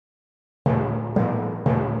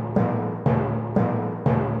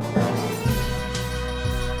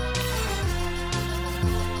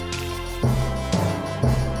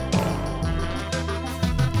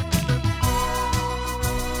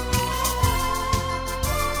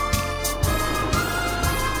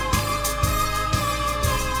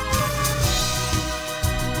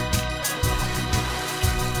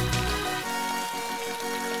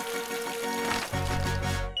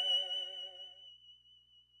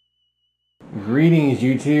Greetings,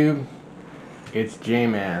 YouTube. It's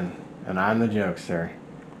J-Man, and I'm the Jokester.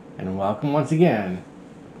 And welcome once again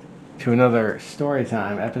to another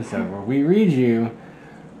Storytime episode where we read you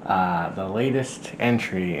the latest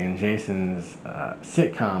entry in Jason's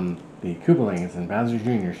sitcom, The Koopalings and Bowser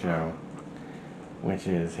Jr. Show, which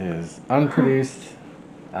is his unproduced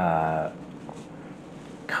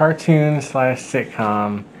cartoon slash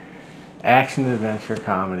sitcom, action-adventure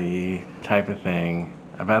comedy type of thing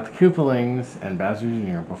about the Koopalings and Bowser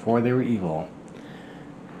Jr. before they were evil.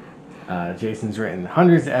 Jason's written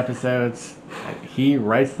hundreds of episodes. He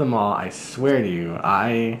writes them all. I swear to you,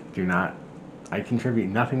 I contribute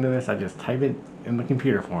nothing to this. I just type it in the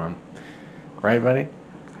computer form. Right, buddy?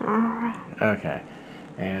 Okay.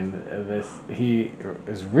 And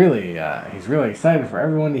he's really excited for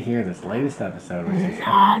everyone to hear this latest episode, which is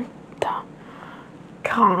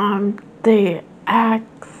the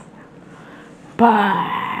X,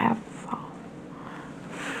 but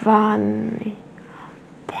funny.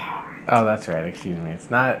 Oh, that's right. Excuse me. It's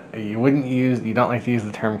not. You don't like to use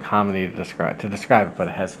the term comedy to describe it, but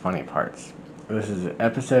it has funny parts. This is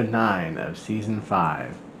episode 9 of season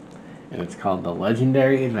 5, and it's called The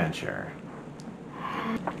Legendary Adventure.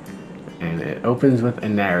 And it opens with a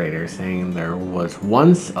narrator saying there was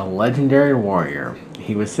once a legendary warrior.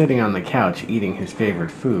 He was sitting on the couch eating his favorite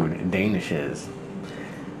food, Danishes.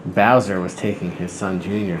 Bowser was taking his son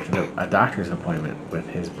Junior to a doctor's appointment with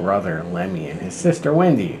his brother Lemmy and his sister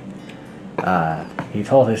Wendy. He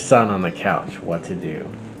told his son on the couch what to do.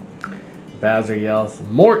 Bowser yells,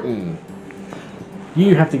 "Morton!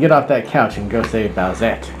 You have to get off that couch and go save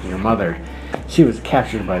Bowsette, your mother. She was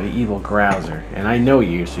captured by the evil Grouser, and I know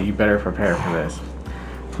you, so you better prepare for this.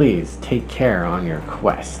 Please take care on your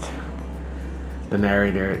quest." The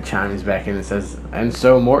narrator chimes back in and says, "And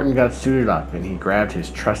so Morton got suited up, and he grabbed his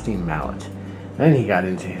trusty mallet. Then he got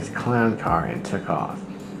into his clown car and took off.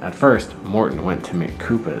 At first, Morton went to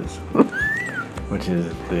McCoopa's," which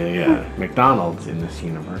is the McDonald's in this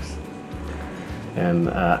universe.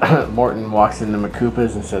 And Morton walks into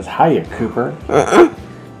McCoopa's and says, "Hiya, Cooper."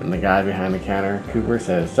 And the guy behind the counter, Cooper,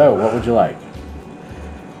 says, "So, what would you like?"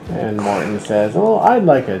 And Morton says, "Well, I'd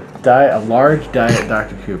like a large diet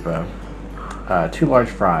Dr. Koopa, 2 large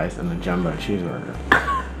fries, and a jumbo cheeseburger."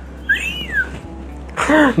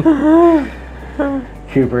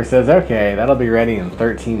 Cooper says, "Okay, that'll be ready in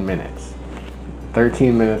 13 minutes.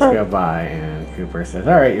 13 minutes go by, and Cooper says,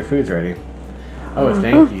 "All right, your food's ready." "Oh,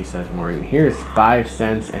 thank you," says Morton. "Here's 5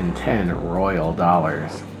 cents and 10 royal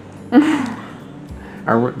dollars."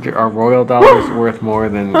 Are royal dollars worth more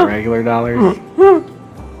than regular dollars?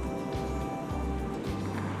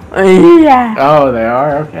 Yeah. Oh, they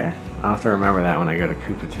are? Okay. I'll have to remember that when I go to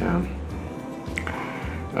Koopa Town.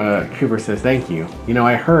 Cooper says, "Thank you. You know,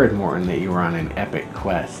 I heard, Morton, that you were on an epic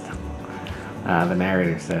quest." The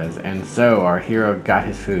narrator says, "And so our hero got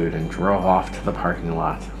his food and drove off to the parking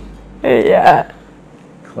lot." Yeah.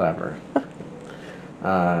 Clever.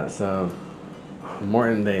 So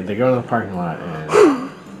Morton, they go to the parking lot, and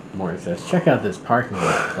Morton says, "Check out this parking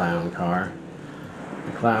lot, clown car."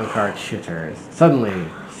 The clown car chitters. Suddenly,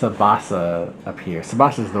 Sabasa appears.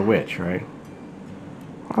 Sabasa's the witch, right?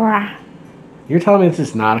 You're telling me this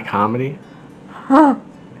is not a comedy? Huh?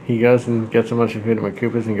 He goes and gets a bunch of food at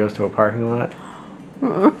McCoopa's and goes to a parking lot?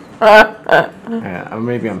 Yeah,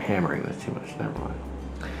 maybe I'm hammering this too much. Never mind.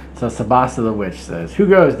 So Sabasa the witch says, "Who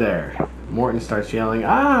goes there?" Morton starts yelling,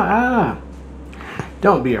 "Ah!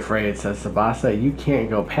 "Don't be afraid," says Sabasa. "You can't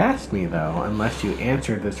go past me, though, unless you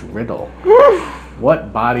answer this riddle.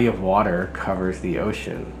 What body of water covers the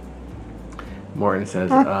ocean?" Morton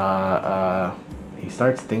says, He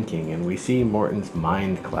starts thinking, and we see Morton's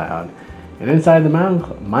mind cloud. And inside the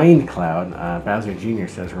mind cloud, Bowser Jr.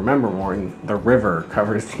 says, "Remember, Morton, the river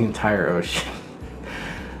covers the entire ocean."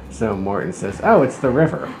 So Morton says, "Oh, it's the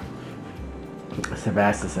river."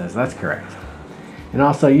 Sabasa says, "That's correct. And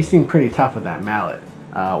also, you seem pretty tough with that mallet.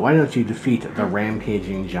 Why don't you defeat the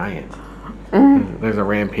rampaging giant?" There's a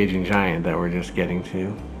rampaging giant that we're just getting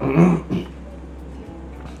to.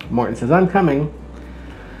 Morton says, "I'm coming."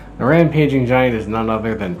 The rampaging giant is none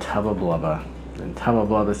other than Tubba Blubba. And Tubba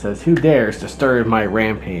Blubba says, "Who dares disturb my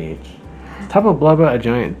rampage?" Is Tubba Blubba a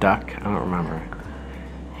giant duck? I don't remember.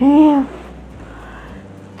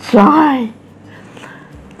 Giant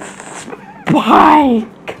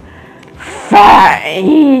spike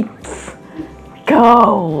fights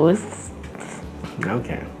ghosts.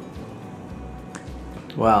 Okay.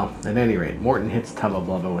 Well, at any rate, Morton hits Tubba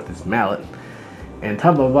Blubba with his mallet, and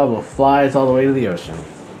Tubba Blubba flies all the way to the ocean.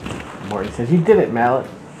 Morton says, "You did it, mallet."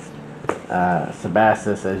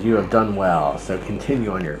 Sabasa says, "You have done well, so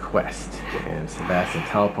continue on your quest." And Sabasa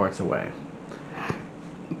teleports away.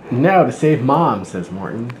 Now to save Mom, says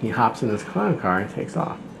Morton. He hops in his clown car and takes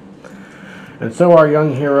off. And so our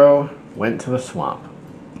young hero went to the swamp.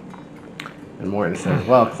 And Morton says,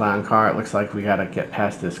 well, clown car, it looks like we gotta get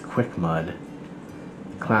past this quick mud.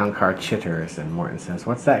 Clown car chitters, and Morton says,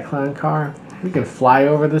 what's that, clown car? We can fly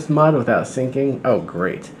over this mud without sinking? Oh,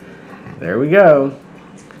 great. There we go.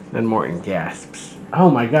 Then Morton gasps.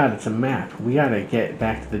 Oh my god, it's a map. We gotta get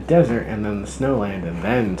back to the desert and then the snowland and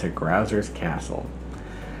then to Grouser's castle.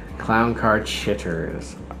 Clown car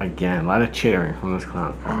chitters. Again, a lot of chittering from this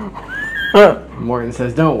clown car. Morton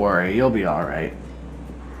says, don't worry, you'll be alright.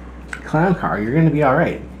 Clown car, you're gonna be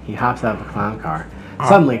alright. He hops out of the clown car.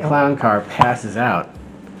 Suddenly, clown car passes out.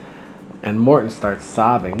 And Morton starts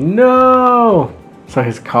sobbing. No! So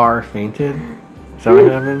his car fainted? Is that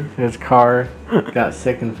what happened? His car got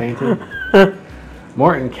sick and fainted?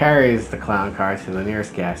 Morton carries the clown car to the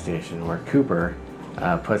nearest gas station where Cooper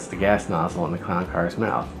puts the gas nozzle in the clown car's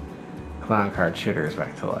mouth. Clown car chitters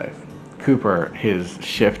back to life. Cooper, his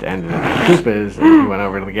shift ended at Koopa's and he went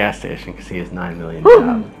over to the gas station because he has $9 million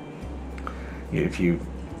job. If you've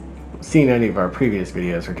seen any of our previous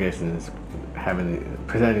videos where Jason is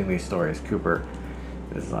presenting these stories, Cooper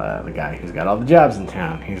is the guy who's got all the jobs in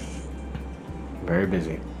town. He's very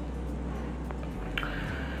busy.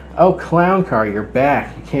 Oh, clown car, you're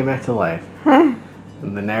back. You came back to life. And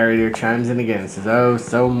the narrator chimes in again and says, oh,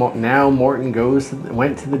 so now Morton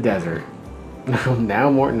went to the desert.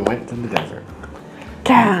 Now Morton went to the desert.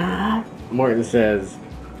 God. Morton says,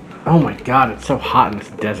 oh my god, it's so hot in this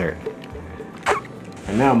desert.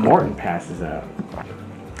 And now Morton passes out.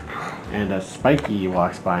 And Spiky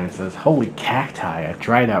walks by and says, holy cacti, a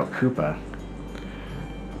dried out Koopa.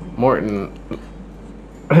 Morton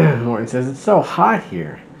says, it's so hot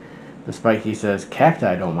here. The Spiky says,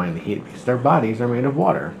 cacti don't mind the heat because their bodies are made of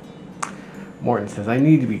water. Morton says, I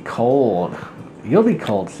need to be cold. You'll be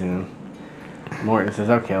cold soon. Morton says,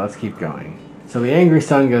 okay, let's keep going. So the angry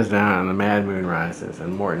sun goes down and the mad moon rises.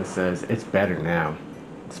 And Morton says, it's better now.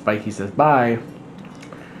 Spiky says, bye.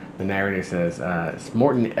 The narrator says,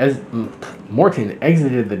 Morton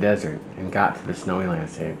exited the desert and got to the snowy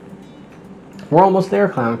landscape. We're almost there,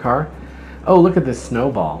 clown car. Oh, look at this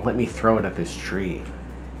snowball. Let me throw it at this tree.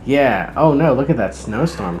 Yeah. Oh no, look at that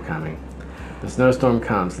snowstorm coming. The snowstorm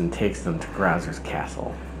comes and takes them to Grouser's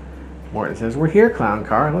castle. Morton says, we're here, clown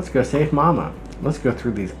car. Let's go save Mama. Let's go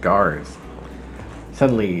through these guards.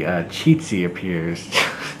 Suddenly, Cheatsy appears.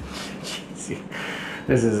 Cheatsy.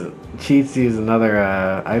 Cheatsy is another,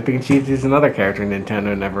 I think Cheatsy is another character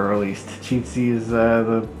Nintendo never released. Cheatsy is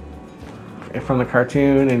from the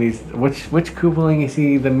cartoon, and he's, which Koopaling is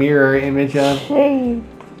he the mirror image of?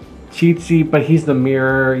 Cheatsy, but he's the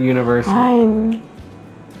mirror universe. I'm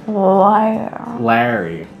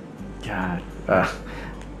Larry. God. I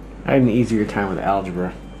had an easier time with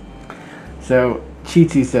algebra. So,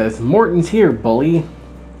 Cheatsy says, Morton's here, bully.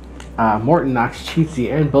 Morton knocks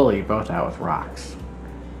Cheatsy and Bully both out with rocks.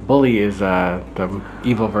 Bully is the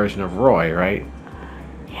evil version of Roy, right?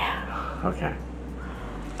 Yeah. Okay.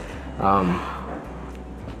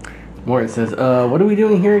 Morton says, what are we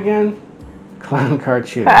doing here again? Clown car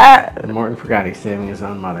shooting. And Morton forgot he's saving his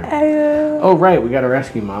own mother. Oh, right, we gotta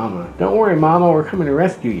rescue Mama. Don't worry, Mama, we're coming to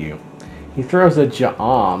rescue you. He throws a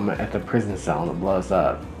jam at the prison cell and it blows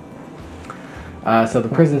up. So the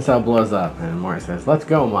prison cell blows up and Morton says, let's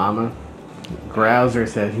go, Mama. Grouser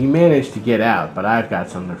says, he managed to get out, but I've got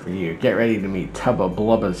something for you. Get ready to meet Tubba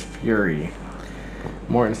Blubba's fury.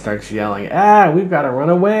 Morton starts yelling, we've got to run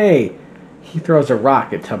away. He throws a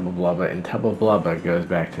rock at Tubba Blubba, and Tubba Blubba goes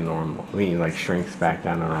back to normal. I mean, like, shrinks back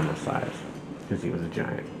down to normal size, because he was a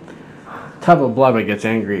giant. Tubba Blubba gets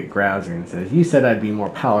angry at Grouser and says, you said I'd be more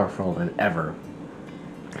powerful than ever.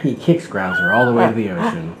 He kicks Grouser all the way to the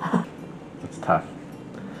ocean. That's tough.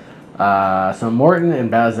 So Morton and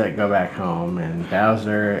Bowsette go back home, and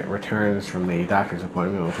Bowser returns from the doctor's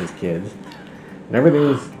appointment with his kids. And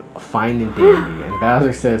everything's fine and dandy. And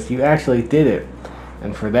Bowser says, you actually did it.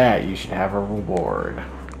 And for that, you should have a reward.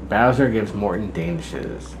 Bowser gives Morton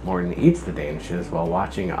Danishes. Morton eats the Danishes while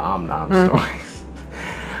watching Om Nom stories.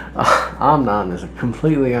 Om Nom is a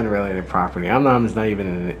completely unrelated property. Om Nom is not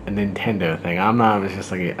even a Nintendo thing. Om Nom is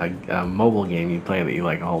just like a mobile game you play that you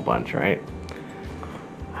like a whole bunch, right?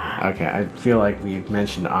 Okay, I feel like we've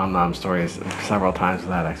mentioned Om Nom stories several times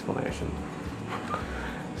without explanation.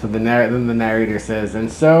 So then the narrator says,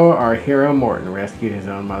 and so our hero Morton rescued his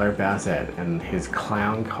own mother Bowsette, and his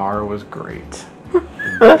clown car was great.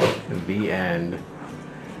 The end.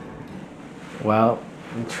 Well,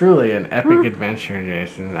 truly an epic adventure,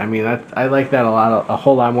 Jason. I mean, I like that a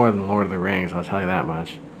whole lot more than Lord of the Rings, I'll tell you that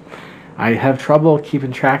much. I have trouble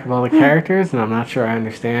keeping track of all the characters, and I'm not sure I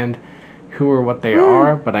understand who or what they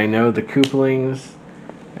are, but I know the Koopalings,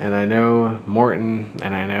 and I know Morton,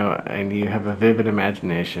 and you have a vivid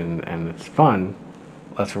imagination, and it's fun.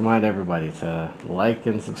 Let's remind everybody to like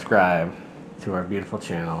and subscribe to our beautiful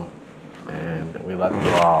channel, and we love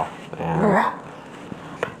you all.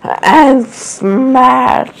 And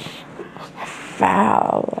smash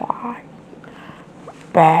that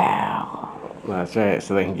bell. That's right,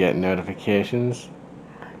 so they can get notifications.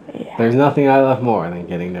 Yeah. There's nothing I love more than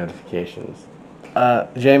getting notifications.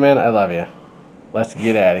 J-Man, I love you. Let's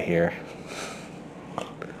get out of here.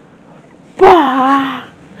 Bye.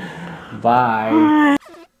 Bye.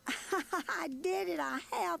 I did it. I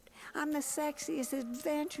helped. I'm the sexiest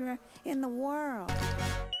adventurer in the world.